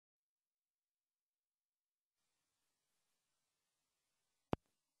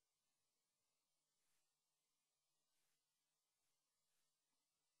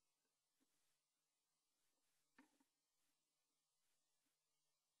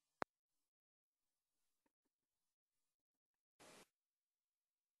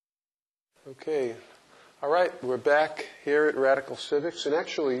Okay. All right. We're back here at Radical Civics, and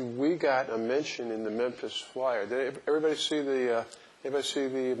actually, we got a mention in the Memphis Flyer. Did everybody see the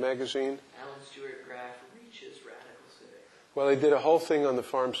magazine? Alan Graf reaches Radical Civics. Well, they did a whole thing on the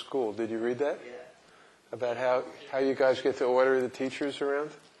farm school. Did you read that? Yeah. About how you guys get to order the teachers around?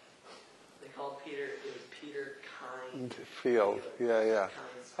 They called Peter Kind Field. Yeah.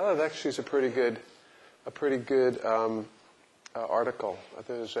 Oh, that actually is a pretty good article. I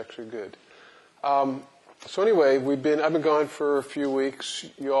thought it was actually good. So anyway, I've been gone for a few weeks.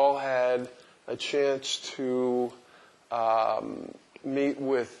 You all had a chance to meet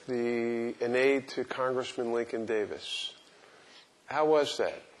with an aide to Congressman Lincoln Davis. How was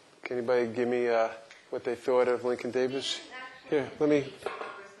that? Can anybody give me what they thought of Lincoln Davis? Here,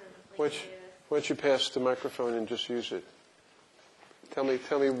 why don't you pass the microphone and just use it? Tell me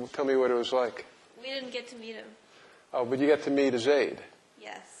what it was like. We didn't get to meet him. Oh, but you got to meet his aide.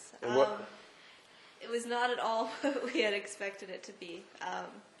 Yes. And what? It was not at all what we had expected it to be.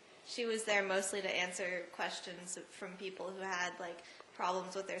 She was there mostly to answer questions from people who had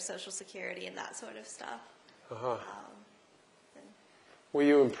problems with their Social Security and that sort of stuff. Uh-huh. Were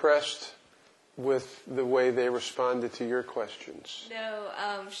you impressed with the way they responded to your questions? No,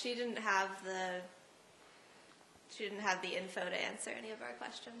 she didn't have the info to answer any of our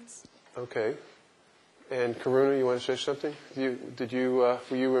questions. Okay. And Karuna, you want to say something? Were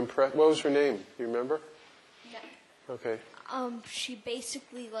you impressed? What was her name? Do you remember? Yeah. Okay. She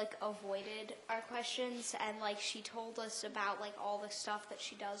basically avoided our questions, and she told us about all the stuff that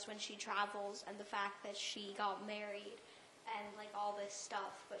she does when she travels and the fact that she got married and all this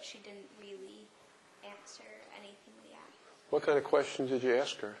stuff, but she didn't really answer anything we asked. What kind of questions did you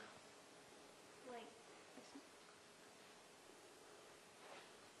ask her? I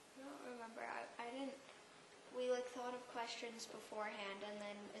don't remember. I didn't. We thought of questions beforehand and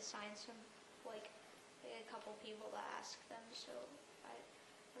then assigned some a couple people to ask them. So I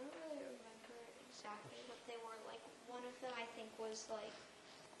don't really remember exactly what they were. One of them I think was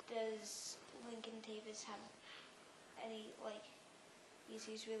does Lincoln Davis have any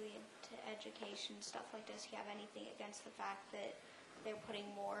he's really into education stuff. Does he have anything against the fact that they're putting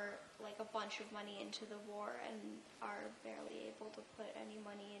more a bunch of money into the war and are barely able to put any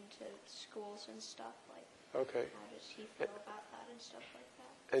money into schools and stuff Okay. How does he feel about that and stuff like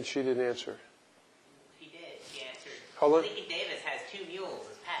that? And she didn't answer. He did. He answered. Hold on. Lincoln Davis has 2 mules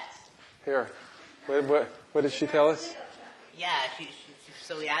as pets. Here. What did she tell us? Yeah.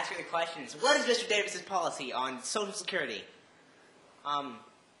 So we asked her the questions. What is Mr. Davis's policy on Social Security?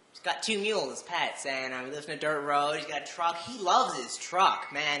 He's got 2 mules as pets, and he lives in a dirt road. He's got a truck. He loves his truck,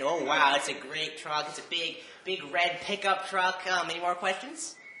 man. Oh wow, it's a great truck. It's a big red pickup truck. Any more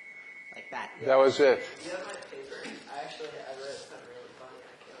questions? Like that. That was it. You have my paper. I read it. It's not really funny.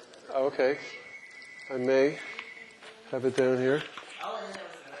 I can't remember. Okay. I may have it down here. Oh, and then there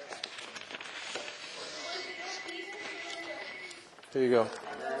was another guy. Here you go.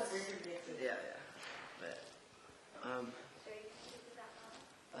 Yeah. But,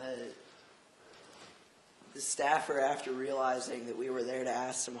 the staffer, after realizing that we were there to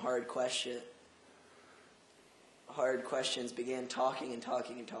ask some hard questions, began talking.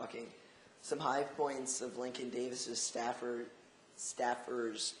 Some high points of Lincoln Davis's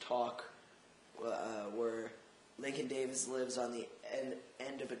staffers' talk were Lincoln Davis lives on the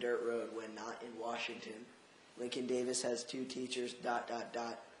end of a dirt road when not in Washington. Lincoln Davis has 2 teachers, ...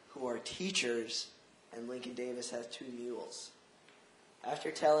 who are teachers, and Lincoln Davis has 2 mules. After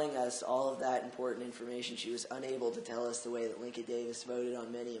telling us all of that important information, she was unable to tell us the way that Lincoln Davis voted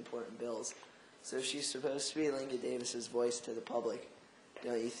on many important bills. So if she's supposed to be Lincoln Davis's voice to the public,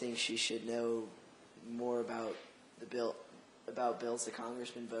 don't you think she should know more about bills the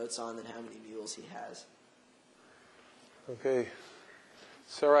congressman votes on than how many mules he has? Okay.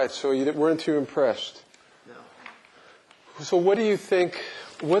 It's all right. So you weren't too impressed. No. So what do you think?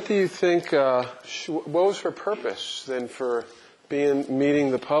 What was her purpose then for meeting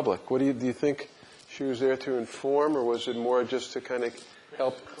the public? What do you think she was there to inform, or was it more just to kind of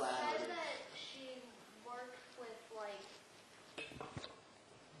help? She said that she worked with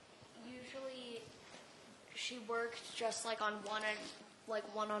usually she worked just on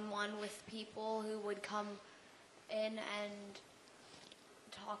one-on-one with people who would come in and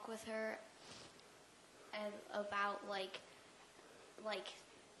talk with her and about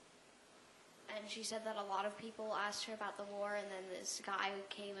and she said that a lot of people asked her about the war, and then this guy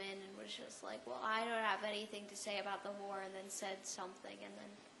came in and was just well, I don't have anything to say about the war, and then said something, and then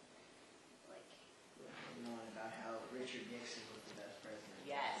About how Richard Nixon was the best president.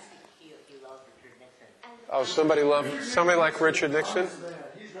 Yes, he loved Richard Nixon. Oh, somebody like Richard Nixon?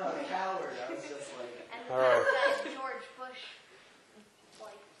 He's not a coward.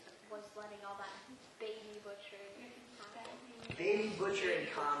 butchering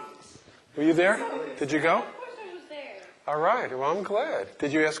commies. Were you there? Did you go? Of course I was there. All right. Well, I'm glad.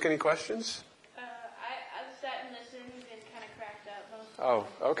 Did you ask any questions? I sat and listened and kind of cracked up.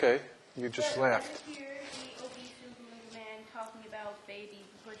 Oh, okay. You just But laughed. I hear the obese man talking about baby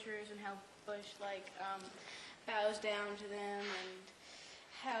butchers and how Bush bows down to them and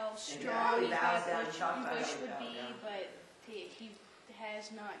how strong he thought Bush would be, but he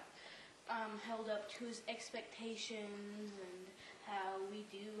has not held up to his expectations, and how we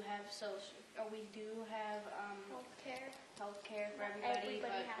do have health care for everybody,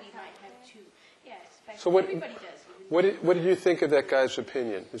 but we might have to. Yes, So what- everybody does. What did you think of that guy's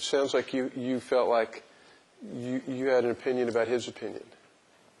opinion? It sounds like you felt like you had an opinion about his opinion.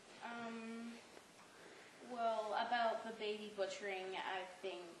 Well, about the baby butchering, I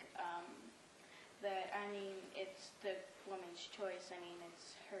think it's the woman's choice.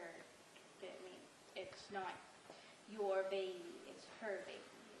 It's her. It's not your baby. It's her baby.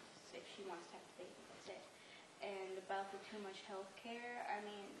 If she wants to have a baby, that's it. And about the too much health care,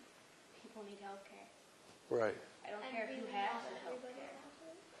 people need health care. Right. I don't care who has the health care.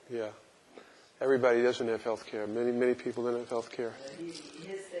 Yeah. Everybody doesn't have health care. Many people don't have health care. His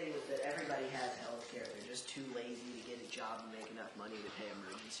thing was that everybody has health care. They're just too lazy to get a job and make enough money to pay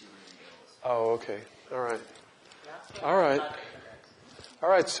emergency room bills. Oh, okay. All right. All right. All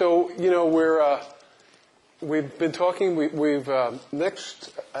right. So, we've been talking. We've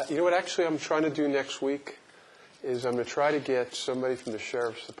next. You know what? Actually, I'm trying to do next week is I'm going to try to get somebody from the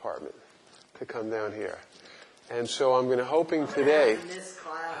sheriff's department to come down here, and so I'm going to hoping today. In this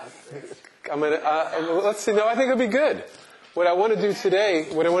class, I'm going to. Let's see. No, I think it'll be good. What I want to do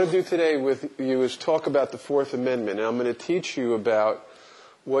today with you is talk about the Fourth Amendment, and I'm going to teach you about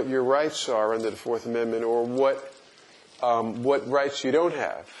what your rights are under the Fourth Amendment, or what rights you don't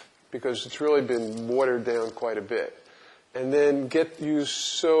have, because it's really been watered down quite a bit. And then get you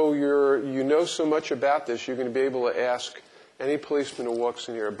so you know so much about this, you're going to be able to ask any policeman who walks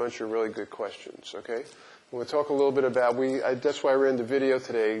in here a bunch of really good questions. Okay? We'll talk a little bit about that's why I ran the video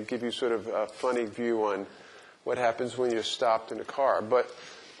today, to give you sort of a funny view on what happens when you're stopped in a car. But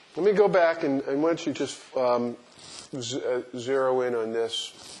let me go back and why don't you just zero in on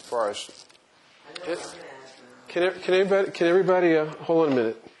this for us. Can everybody hold on a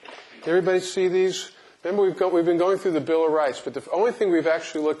minute? Can everybody see these? Remember, we've been going through the Bill of Rights, but the only thing we've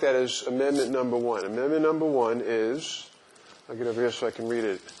actually looked at is Amendment Number 1. Amendment Number 1 is, I'll get over here so I can read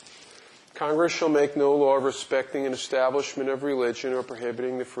it. Congress shall make no law respecting an establishment of religion or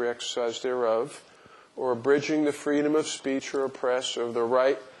prohibiting the free exercise thereof, or abridging the freedom of speech or press, or the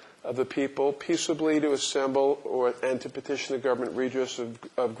right of the people peaceably to assemble and to petition the government redress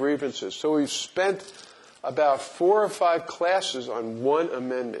of grievances. So we've spent about 4 or 5 classes on one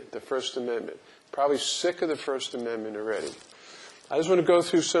amendment, the First Amendment. Probably sick of the First Amendment already. I just want to go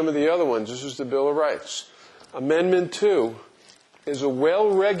through some of the other ones. This is the Bill of Rights. Amendment 2 is a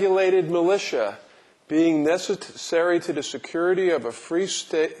well-regulated militia being necessary to the security of a free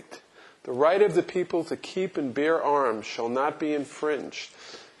state. The right of the people to keep and bear arms shall not be infringed.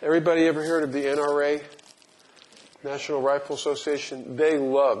 Everybody ever heard of the NRA, National Rifle Association? They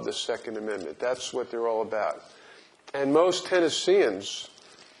love the Second Amendment. That's what they're all about. And most Tennesseans,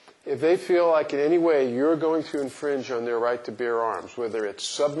 if they feel like in any way you're going to infringe on their right to bear arms, whether it's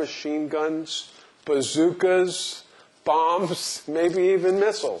submachine guns, bazookas, bombs, maybe even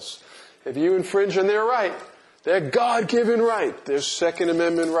missiles, if you infringe on their right, their God-given right, their Second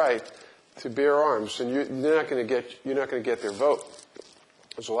Amendment right to bear arms, and you're not going to get their vote.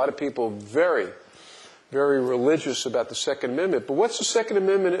 There's a lot of people very, very religious about the Second Amendment. But what's the Second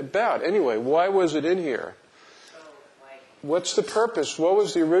Amendment about anyway? Why was it in here? What's the purpose? What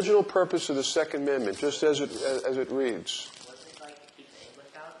was the original purpose of the Second Amendment, just as it reads? Wasn't it like to keep the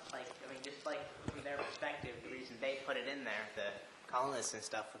English out? Just from their perspective, the reason they put it in there, the colonists and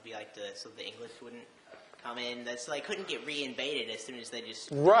stuff, would be so the English wouldn't come in. That's couldn't get re-invaded as soon as they just...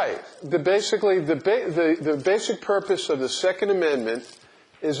 Right. The basic purpose of the Second Amendment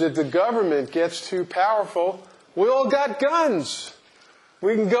is if the government gets too powerful, we all got guns.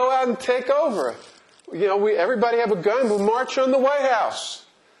 We can go out and take over. Everybody have a gun. We'll march on the White House.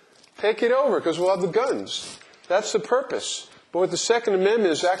 Take it over because we'll have the guns. That's the purpose. But what the Second Amendment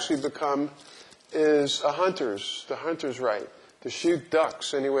has actually become is the hunter's right to shoot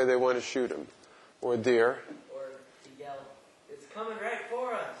ducks any way they want to shoot them, or deer. or to yell, "It's coming right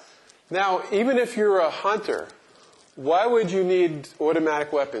for us." Now, even if you're a hunter, why would you need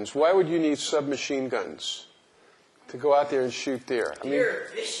automatic weapons? Why would you need submachine guns to go out there and shoot deer? Deer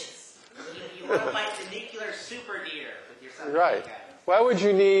are vicious. You want to fight the nuclear super deer with your submachine Right. guns. Why would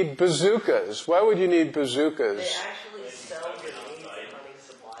you need bazookas? Why would you need bazookas? They actually sell grenades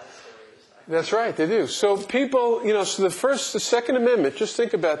That's right, they do. So people, so the Second Amendment, just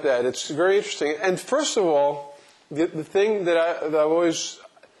think about that. It's very interesting. And first of all, the thing that I've always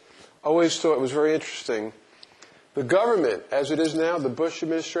thought was very interesting, the government, as it is now, the Bush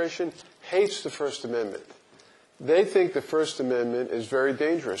administration, hates the First Amendment. They think the First Amendment is very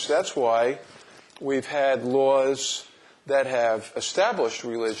dangerous. That's why we've had laws that have established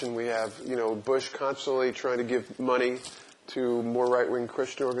religion. We have, Bush constantly trying to give money to more right-wing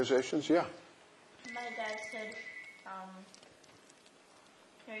Christian organizations. Yeah. My dad said,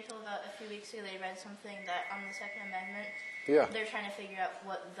 he told about a few weeks ago they read something that on the Second Amendment, Yeah. they're trying to figure out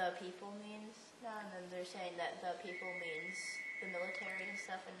what the people means now, and then they're saying that the people means the military and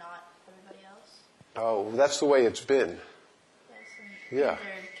stuff and not everybody else. Oh, that's the way it's been. Yes, and Yeah.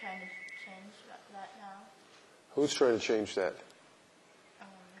 they're trying to change that now. Who's trying to change that? I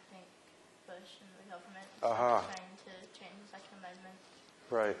think Bush and the government is Aha. trying to change the Second Amendment.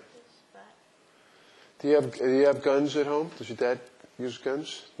 Right. But Do you have guns at home? Does your dad use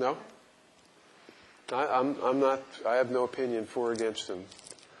guns? No? I'm not, I have no opinion for or against them.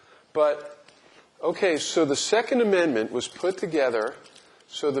 But, okay, so the Second Amendment was put together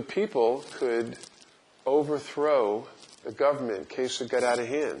so the people could overthrow the government in case it got out of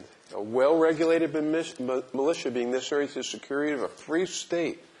hand. A well-regulated militia being necessary to the security of a free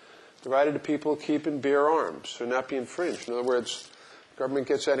state, the right of the people to keep and bear arms, so not be infringed. In other words, government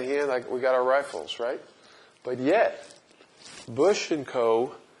gets out of hand, like we got our rifles, right? But yet, Bush and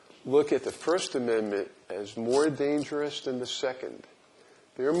co. look at the First Amendment as more dangerous than the Second.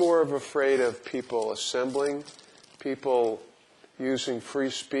 They're more afraid of people assembling, people using free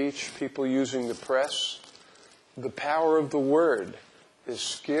speech, people using the press. The power of the word is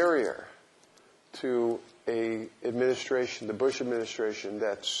scarier to a administration, the Bush administration,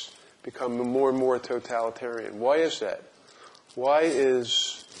 that's become more and more totalitarian. Why is that? Why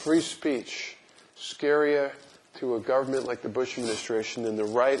is free speech scarier to a government like the Bush administration than the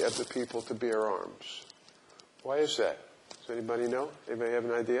right of the people to bear arms? Why is that? Does anybody know? Anybody have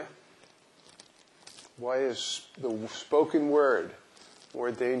an idea? Why is the spoken word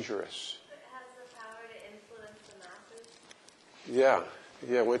more dangerous? It has the power to influence the masses. Yeah.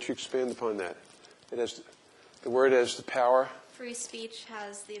 Why don't you expand upon that? The word has the power. Free speech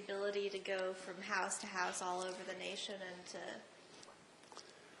has the ability to go from house to house all over the nation and to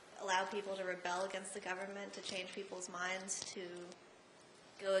allow people to rebel against the government, to change people's minds, to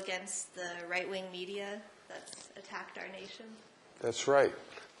go against the right-wing media that's attacked our nation. That's right.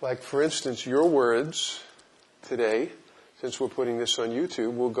 Like, for instance, your words today, since we're putting this on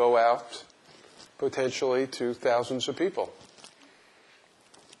YouTube, will go out potentially to thousands of people.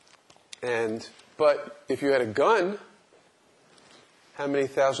 But if you had a gun, how many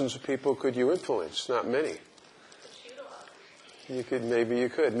thousands of people could you influence? Not many. Maybe you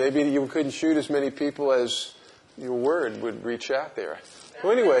could. Maybe you couldn't shoot as many people as your word would reach out there.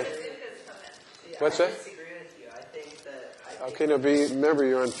 Well, anyway. What's that? I disagree with you. I think that... Okay, now remember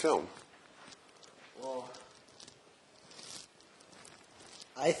you're on film. Well,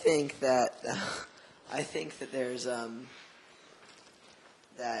 I think that there's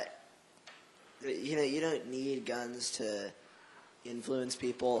that you don't need guns to influence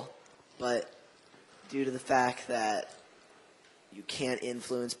people, but due to the fact that you can't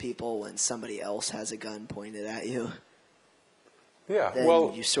influence people when somebody else has a gun pointed at you, Yeah,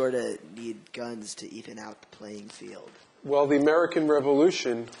 then you sort of need guns to even out the playing field. Well, the American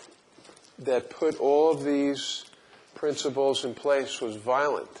Revolution that put all of these principles in place was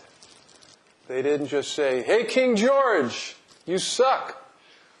violent. They didn't just say, "Hey, King George, you suck."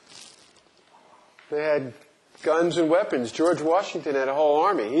 They had guns and weapons. George Washington had a whole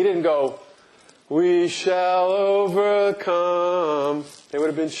army. He didn't go, "We shall overcome." They would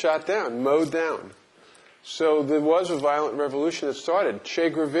have been shot down, mowed down. So there was a violent revolution that started. Che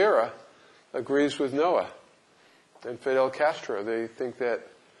Guevara agrees with Noah and Fidel Castro. They think that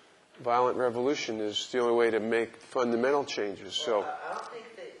violent revolution is the only way to make fundamental changes. So I don't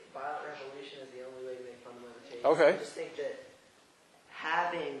think that violent revolution is the only way to make fundamental changes. Okay. I just think that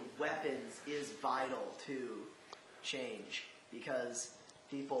having weapons is vital to change, because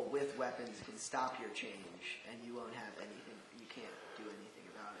people with weapons can stop your change, and you won't have anything. You can't do anything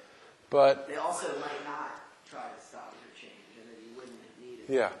about it. But They also might not try to stop your change, and then you wouldn't need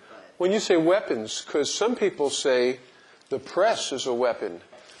it. yeah, But when you say weapons, because some people say the press is a weapon.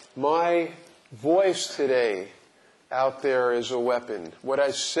 My voice today out there is a weapon. What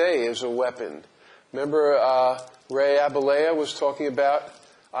I say is a weapon. Remember Ray Abalea was talking about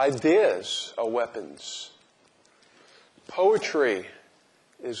ideas are weapons. Poetry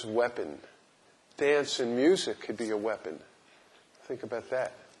is a weapon. Dance and music could be a weapon. Think about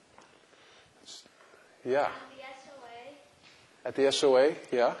that. Yeah. The SOA. At the SOA?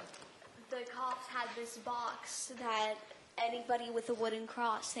 Yeah. The cops had this box that anybody with a wooden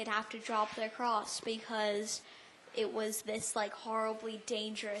cross, they'd have to drop their cross because it was this like horribly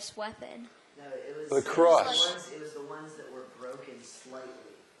dangerous weapon. No, it was the cross. It was the ones that were broken slightly,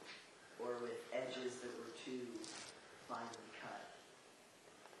 or with edges that were too finely cut.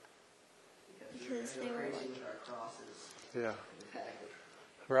 Because we were crazy with our crosses. Yeah.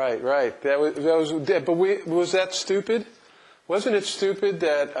 Right. That was. But was that stupid? Wasn't it stupid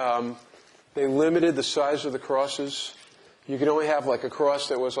that they limited the size of the crosses? You could only have like a cross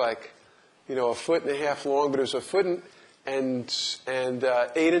that was like, 1.5 feet long, but it was 1 foot and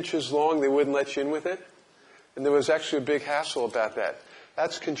 8 inches long. They wouldn't let you in with it, and there was actually a big hassle about that.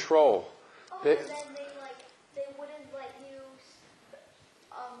 That's control. And then they wouldn't let you.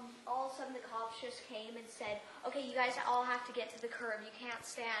 All of a sudden, the cops just came and said, "Okay, you guys all have to get to the curb. You can't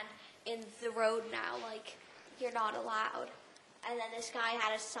stand in the road now. Like, you're not allowed." And then this guy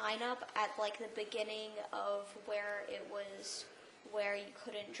had a sign up at like the beginning of where it was, where you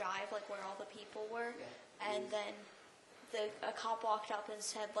couldn't drive, like where all the people were. And then a cop walked up and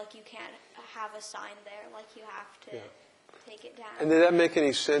said, like, you can't have a sign there, like you have to take it down. And did that make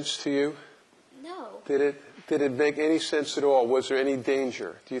any sense to you? No. Did it make any sense at all? Was there any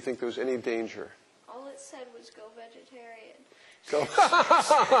danger? Do you think there was any danger? All it said was go vegetarian.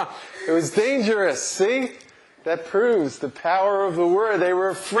 It was dangerous, see? That proves the power of the word. They were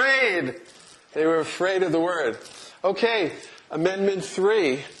afraid. They were afraid of the word. Okay, Amendment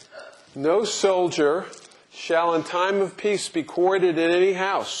 3. No soldier shall in time of peace be quartered in any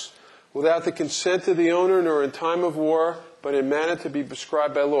house without the consent of the owner, nor in time of war, but in manner to be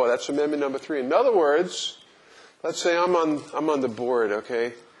prescribed by law. That's Amendment number 3. In other words, let's say I'm on the board,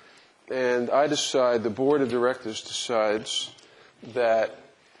 okay? And I decide, the board of directors decides that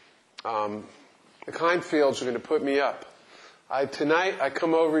the Kindfields are going to put me up. Tonight I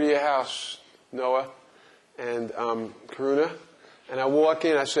come over to your house, Noah and Karuna, and I walk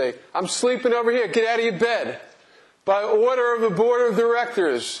in. I say, "I'm sleeping over here. Get out of your bed. By order of the board of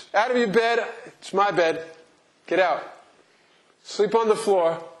directors. Out of your bed. It's my bed. Get out. Sleep on the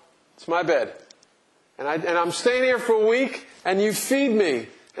floor. It's my bed. And I'm staying here for a week, and you feed me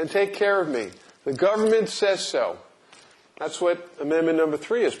and take care of me. The government says so." That's what Amendment number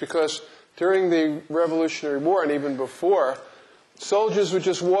 3 is, because during the Revolutionary War and even before, soldiers would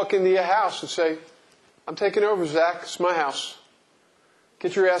just walk into your house and say, "I'm taking over, Zach. It's my house.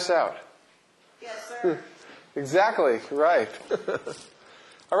 Get your ass out." Yes, sir. Exactly, right.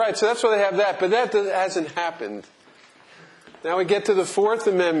 All right, so that's why they have that. But that hasn't happened. Now we get to the Fourth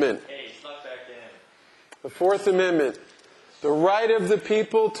Amendment. Hey, you snuck back in. The Fourth Amendment. The right of the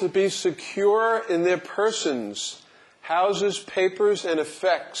people to be secure in their persons, houses, papers, and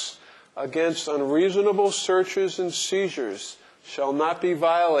effects against unreasonable searches and seizures shall not be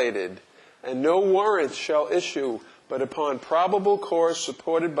violated, and no warrant shall issue but upon probable cause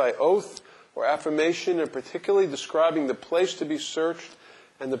supported by oath or affirmation, and particularly describing the place to be searched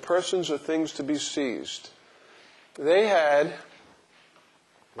and the persons or things to be seized. They had,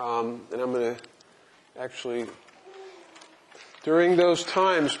 and I'm going to actually, during those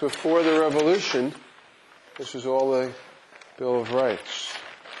times before the Revolution, this is all the Bill of Rights.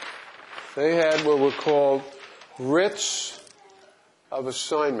 They had what were called writs of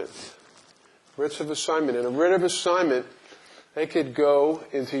assignment. Writs of assignment. And a writ of assignment, they could go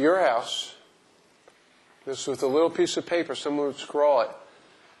into your house, this with a little piece of paper, someone would scrawl it,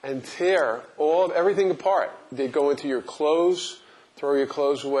 and tear everything apart. They'd go into your clothes, throw your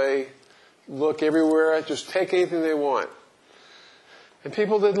clothes away, look everywhere, just take anything they want. And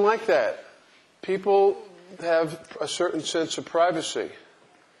people didn't like that. People have a certain sense of privacy.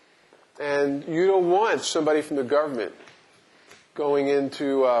 And you don't want somebody from the government going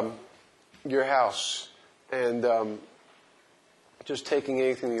into your house and just taking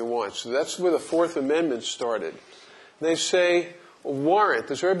anything you want. So that's where the Fourth Amendment started. They say a warrant.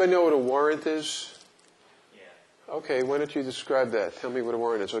 Does everybody know what a warrant is? Yeah. Okay, why don't you describe that? Tell me what a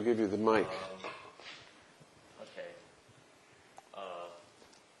warrant is. I'll give you the mic. Okay.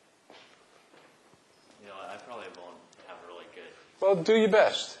 I probably won't have a really good. Well, do your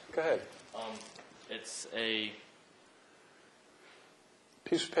best. Go ahead. It's a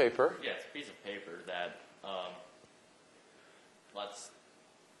Piece of paper. Yeah, it's a piece of paper that lets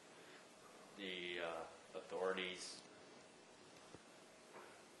the authorities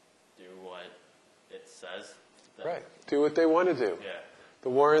do what it says. Right. Do what they want to do. Yeah. The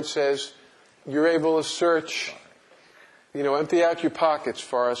warrant says you're able to search, empty out your pockets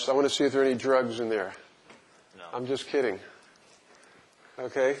for us. I want to see if there are any drugs in there. No. I'm just kidding.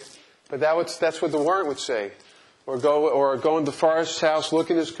 Okay? But that's what the warrant would say. Or go into Forrest's house, look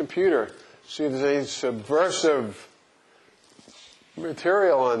in his computer, see if there's any subversive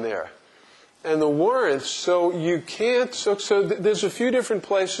material on there. And the warrants, so you can't, there's a few different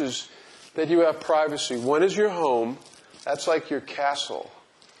places that you have privacy. One is your home. That's like your castle.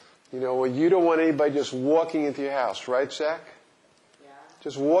 Where you don't want anybody just walking into your house, right, Zach? Yeah.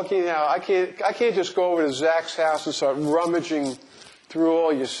 Just walking out. I can't just go over to Zach's house and start rummaging through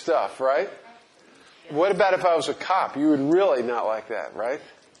all your stuff, right? Yeah. What about if I was a cop? You would really not like that, right?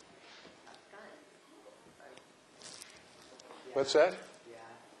 What's that?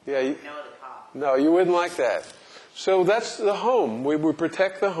 Yeah. No, you wouldn't like that. So that's the home. We would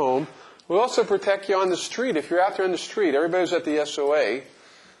protect the home. We also protect you on the street. If you're out there on the street, everybody was at the SOA.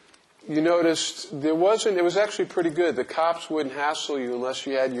 You noticed it was actually pretty good. The cops wouldn't hassle you unless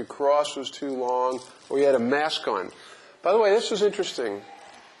your cross was too long or you had a mask on. By the way, this is interesting.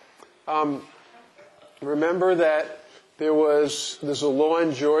 Remember that there's a law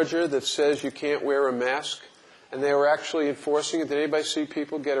in Georgia that says you can't wear a mask? And they were actually enforcing it. Did anybody see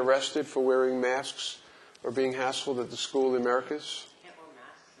people get arrested for wearing masks or being hassled at the School of the Americas? You can't wear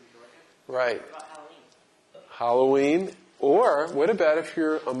masks in Georgia? Right. What about Halloween? Halloween. Or what about if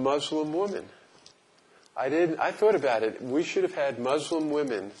you're a Muslim woman? I thought about it. We should have had Muslim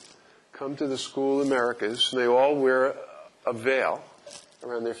women come to the School of the Americas. They all wear a veil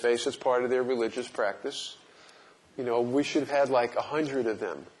around their face as part of their religious practice. We should have had like 100 of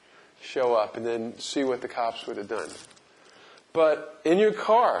them show up and then see what the cops would have done. But in your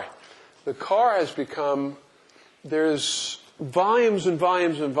car, the car has become, there's volumes and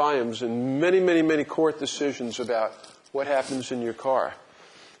volumes and volumes and many, many, many court decisions about what happens in your car.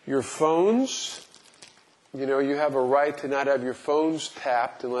 Your phones, you have a right to not have your phones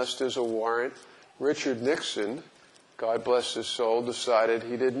tapped unless there's a warrant. Richard Nixon, God bless his soul, decided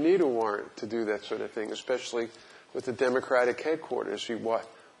he didn't need a warrant to do that sort of thing, especially with the Democratic headquarters. He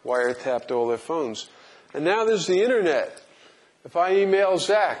wiretapped all their phones. And now there's the Internet. If I email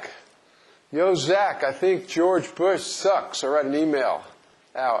Zach, yo, Zach, I think George Bush sucks, I write an email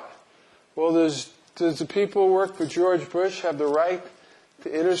out. Well, does the people who work for George Bush have the right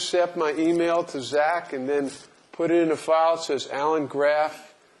to intercept my email to Zach and then put it in a file that says Alan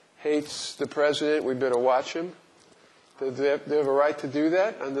Graf hates the president, we better watch him? Do they have a right to do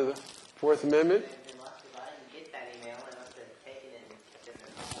that under the Fourth Amendment?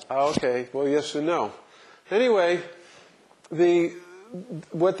 Okay. Well, yes and no. Anyway, you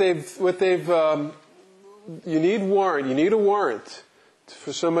need warrant. You need a warrant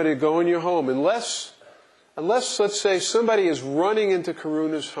for somebody to go in your home, unless let's say somebody is running into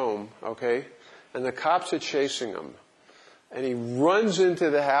Karuna's home, okay, and the cops are chasing him, and he runs into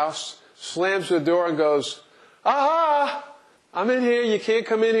the house, slams the door, and goes, "Aha! I'm in here. You can't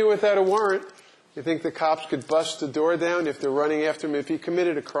come in here without a warrant." You think the cops could bust the door down if they're running after him? If he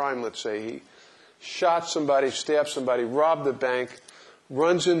committed a crime, let's say, he shot somebody, stabbed somebody, robbed the bank,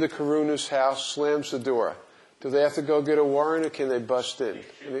 runs into Karuna's house, slams the door. Do they have to go get a warrant or can they bust in? They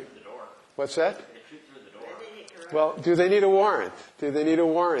shoot through the door. What's that? They shoot through the door. Well, do they need a warrant? Do they need a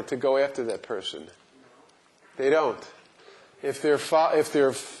warrant to go after that person? They don't. If there's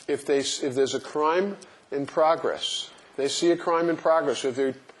a crime in progress, they see a crime in progress.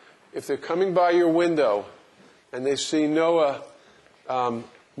 If they're coming by your window and they see Noah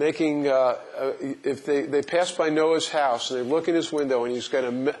if they pass by Noah's house and they look in his window and he's got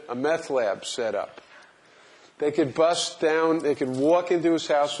a meth lab set up, they could bust down, they could walk into his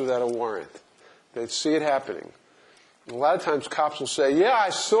house without a warrant. They'd see it happening. And a lot of times cops will say, "Yeah, I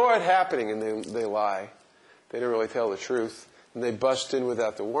saw it happening," and they lie. They don't really tell the truth, and they bust in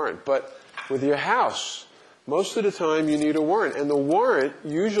without the warrant. But with your house, most of the time you need a warrant. And the warrant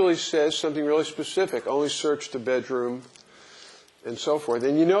usually says something really specific. Only search the bedroom and so forth.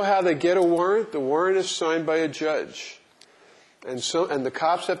 And you know how they get a warrant? The warrant is signed by a judge. And the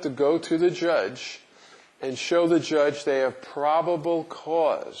cops have to go to the judge and show the judge they have probable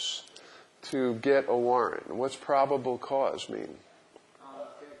cause to get a warrant. And what's probable cause mean?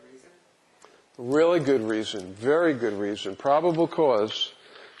 Good reason. Really good reason. Very good reason. Probable cause.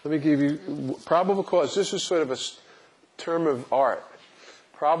 Let me give you probable cause. This is sort of a term of art.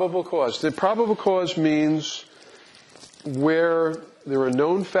 Probable cause. The probable cause means where there are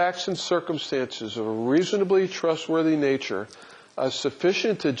known facts and circumstances of a reasonably trustworthy nature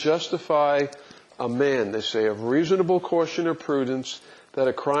sufficient to justify a man, they say, of reasonable caution or prudence that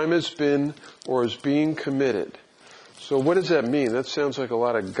a crime has been or is being committed. So what does that mean? That sounds like a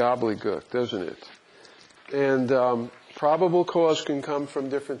lot of gobbledygook, doesn't it? And probable cause can come from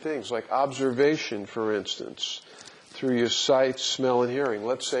different things, like observation, for instance, through your sight, smell, and hearing.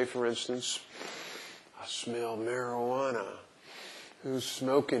 Let's say, for instance, I smell marijuana. Who's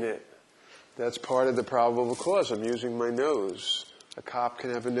smoking it? That's part of the probable cause. I'm using my nose. A cop can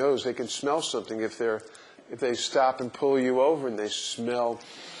have a nose. They can smell something if they stop and pull you over and they smell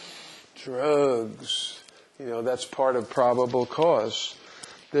drugs. That's part of probable cause.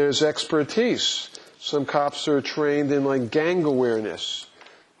 There's expertise. Some cops are trained in like gang awareness.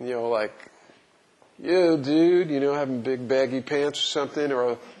 Like, yo, dude, having big baggy pants or something,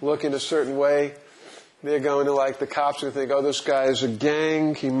 or looking a certain way. They're going to the cops are going to think, oh, this guy is a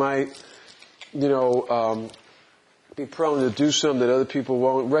gang. He might, be prone to do something that other people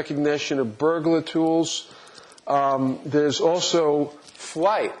won't. Recognition of burglar tools. There's also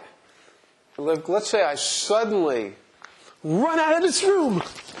flight. Let's say I suddenly run out of this room.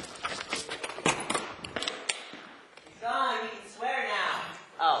 He's gone. You can swear now.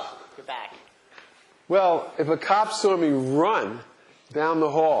 Oh, you're back. Well, if a cop saw me run down the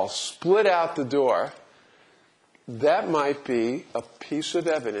hall, split out the door, that might be a piece of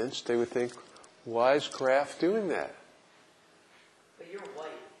evidence. They would think, why is Graf doing that? But you're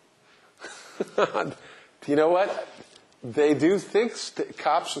white. You know what? They do think,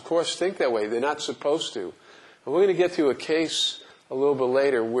 cops of course think that way. They're not supposed to. And we're going to get to a case a little bit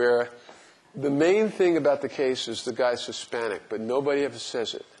later where the main thing about the case is the guy's Hispanic, but nobody ever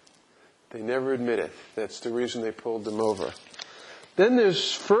says it. They never admit it. That's the reason they pulled them over. Then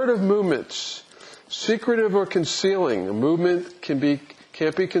there's furtive movements. Secretive or concealing. A movement can't be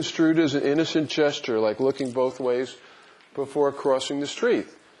construed as an innocent gesture, like looking both ways before crossing the street.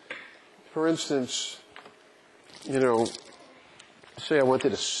 For instance, say I wanted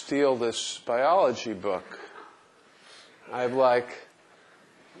to steal this biology book. I'm like,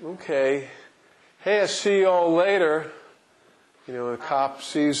 okay, hey, I'll see you all later. A cop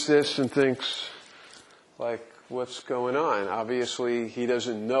sees this and thinks, like, what's going on? Obviously, he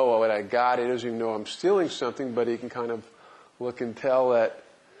doesn't know what I got. He doesn't even know I'm stealing something, but he can kind of look and tell that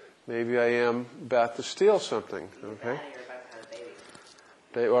maybe I am about to steal something. Okay?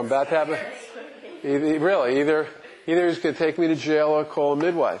 I'm about to have either he's going to take me to jail or call a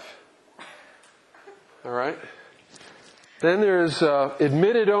midwife. All right? Then there's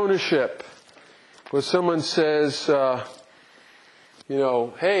admitted ownership, where someone says,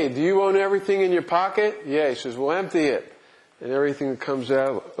 hey, do you own everything in your pocket? Yeah. He says, well, empty it. And everything that comes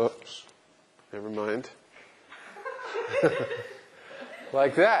out, oops, never mind.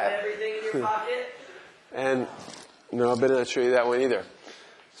 Like that. Everything in your pocket? And, no, I better not show you that one either.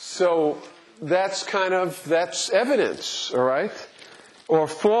 So, that's evidence, all right? Or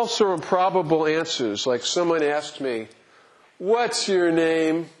false or improbable answers. Like someone asked me, what's your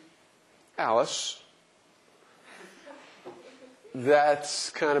name? Alice. That's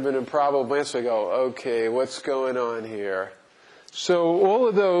kind of an improbable answer. I go, okay, what's going on here? So all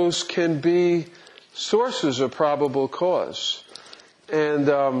of those can be sources of probable cause. And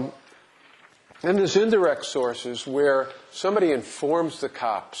there's indirect sources where somebody informs the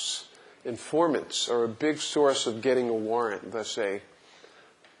cops. Informants are a big source of getting a warrant. They say,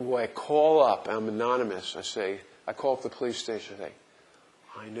 well, I call up, I'm anonymous. I call up the police station and say,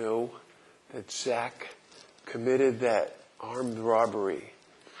 I know that Zach committed that armed robbery.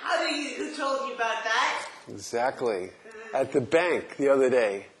 Who told you about that? Exactly. At the bank the other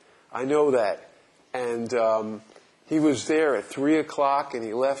day. I know that. And he was there at 3 o'clock and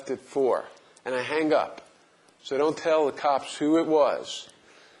he left at 4. And I hang up. So don't tell the cops who it was.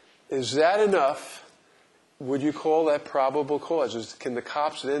 Is that enough? Would you call that probable cause? Can the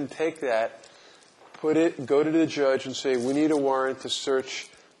cops then take that, go to the judge and say, we need a warrant to search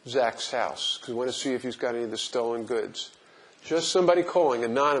Zach's house because we want to see if he's got any of the stolen goods? Just somebody calling,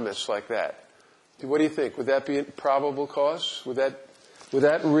 anonymous like that. What do you think? Would that be a probable cause? Would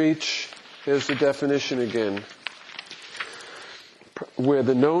that reach, here's the definition again, where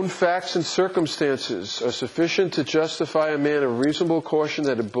the known facts and circumstances are sufficient to justify a man of reasonable caution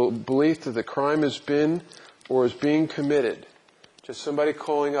that a belief that the crime has been or is being committed. Just somebody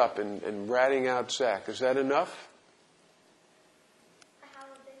calling up and ratting out Zach. Is that enough? How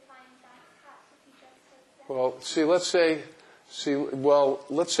would they find Zach's house if he just said Zach? Well,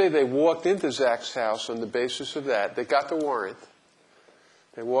 let's say they walked into Zach's house on the basis of that. They got the warrant.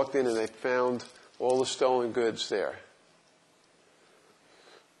 They walked in and they found all the stolen goods there.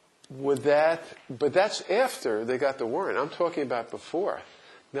 But that's after they got the warrant. I'm talking about before.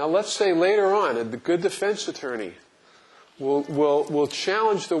 Now let's say later on, a good defense attorney will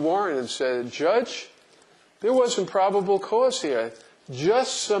challenge the warrant and say, Judge, there wasn't probable cause here.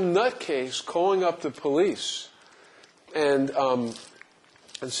 Just some nutcase calling up the police. And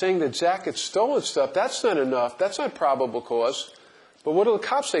and saying that Zach had stolen stuff, that's not enough. That's not probable cause. But what do the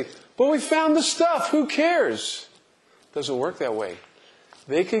cops say? But we found the stuff. Who cares? Doesn't work that way.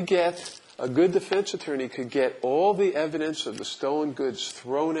 They could get, a good defense attorney could get all the evidence of the stolen goods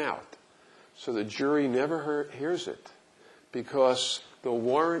thrown out so the jury never hears it because the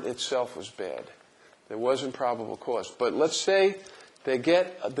warrant itself was bad. There wasn't probable cause. But let's say they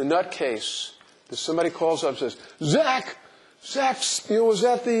get the nutcase. Somebody calls up and says, Zach was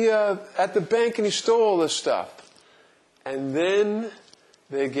at the bank and he stole all this stuff. And then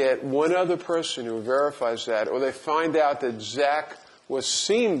they get one other person who verifies that, or they find out that Zach was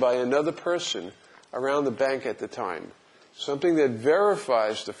seen by another person around the bank at the time. Something that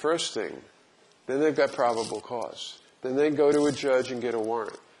verifies the first thing. Then they've got probable cause. Then they go to a judge and get a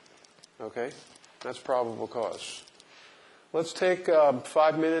warrant. Okay? That's probable cause. Let's take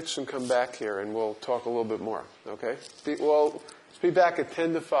 5 minutes and come back here, and we'll talk a little bit more. Okay? Let's be back at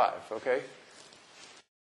 10 to 5. Okay?